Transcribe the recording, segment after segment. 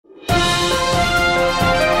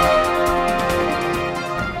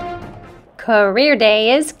Career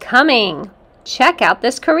Day is coming. Check out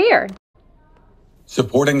this career.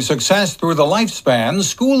 Supporting success through the lifespan,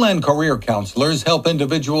 school and career counselors help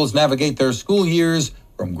individuals navigate their school years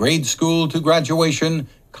from grade school to graduation,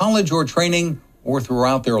 college or training, or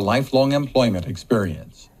throughout their lifelong employment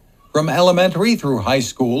experience. From elementary through high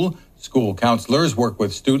school counselors work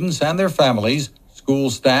with students and their families, school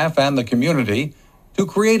staff, and the community to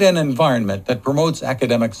create an environment that promotes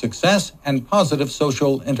academic success and positive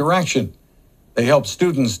social interaction. They help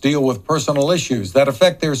students deal with personal issues that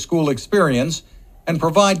affect their school experience and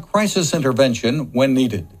provide crisis intervention when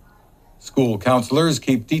needed. School counselors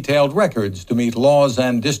keep detailed records to meet laws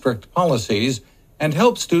and district policies and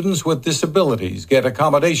help students with disabilities get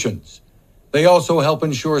accommodations. They also help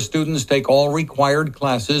ensure students take all required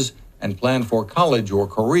classes and plan for college or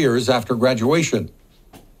careers after graduation.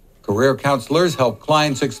 Career counselors help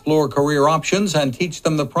clients explore career options and teach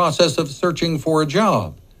them the process of searching for a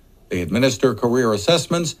job. They administer career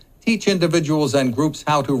assessments, teach individuals and groups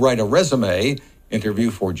how to write a resume, interview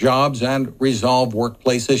for jobs, and resolve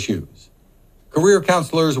workplace issues. Career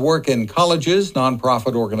counselors work in colleges,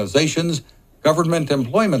 nonprofit organizations, government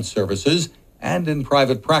employment services, and in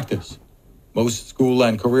private practice. Most school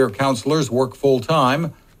and career counselors work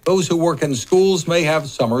full-time. Those who work in schools may have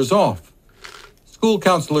summers off. School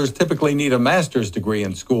counselors typically need a master's degree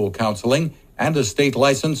in school counseling and a state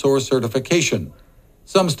license or certification.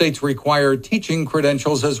 Some states require teaching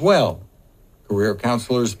credentials as well. Career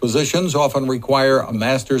counselors' positions often require a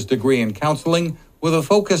master's degree in counseling with a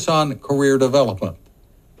focus on career development.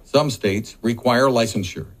 Some states require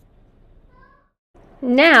licensure.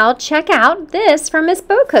 Now check out this from Miss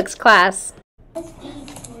Bocook's class. Cows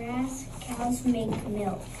eat grass, cows make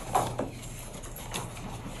milk.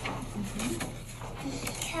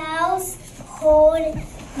 Cows hold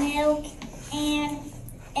milk and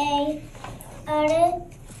other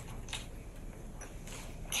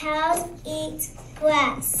cows eat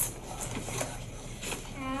grass.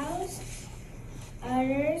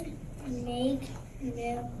 Others make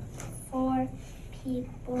milk for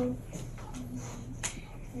people.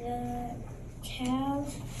 The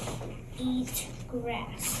cows eat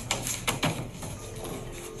grass.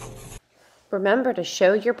 Remember to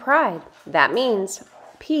show your pride. That means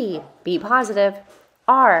P, be positive.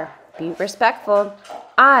 R, be respectful.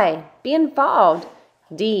 I, be involved.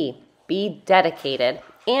 D, be dedicated.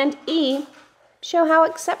 And E, show how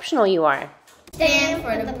exceptional you are. Stand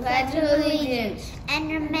for the Pledge of Allegiance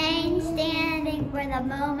and remain standing for the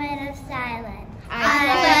moment of silence.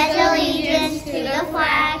 I pledge allegiance to the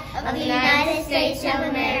flag of the United States of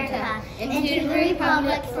America and to the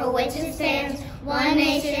republic for which it stands, one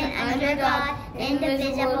nation under God,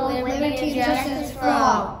 indivisible, with liberty and justice for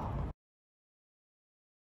all.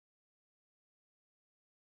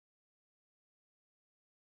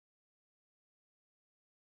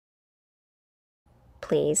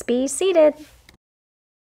 Please be seated.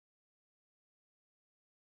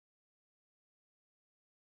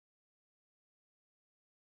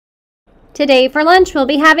 Today for lunch we'll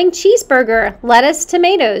be having cheeseburger, lettuce,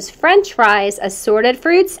 tomatoes, french fries, assorted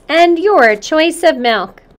fruits, and your choice of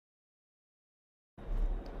milk.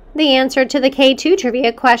 The answer to the K2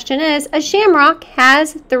 trivia question is, a shamrock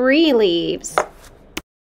has 3 leaves.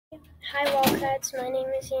 Hi Wildcats, my name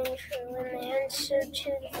is Andrew, and the answer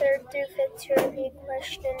to the 3rd through 5th trivia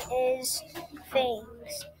question is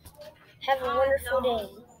fangs. Have a wonderful day.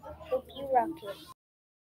 Hope you rock it.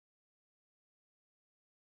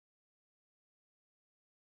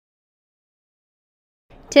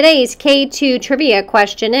 Today's K2 trivia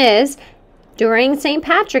question is, during St.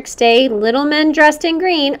 Patrick's Day, little men dressed in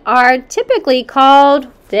green are typically called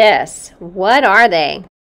this. What are they?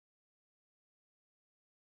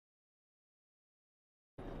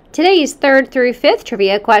 Today's 3rd through 5th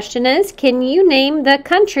trivia question is, can you name the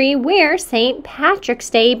country where St. Patrick's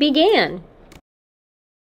Day began?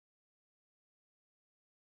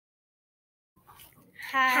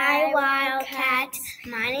 Hi Wildcats,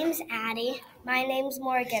 my name's Addie. My name's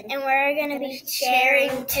Morgan. And we're going to be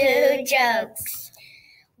sharing 2 jokes.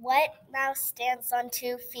 What mouse stands on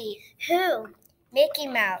 2 feet? Who? Mickey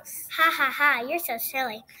Mouse. Ha ha ha, you're so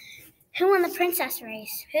silly. Who won the princess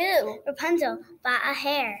race? Who? Rapunzel, by a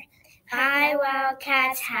hair. Bye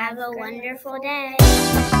Wildcats, have a wonderful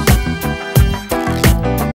day.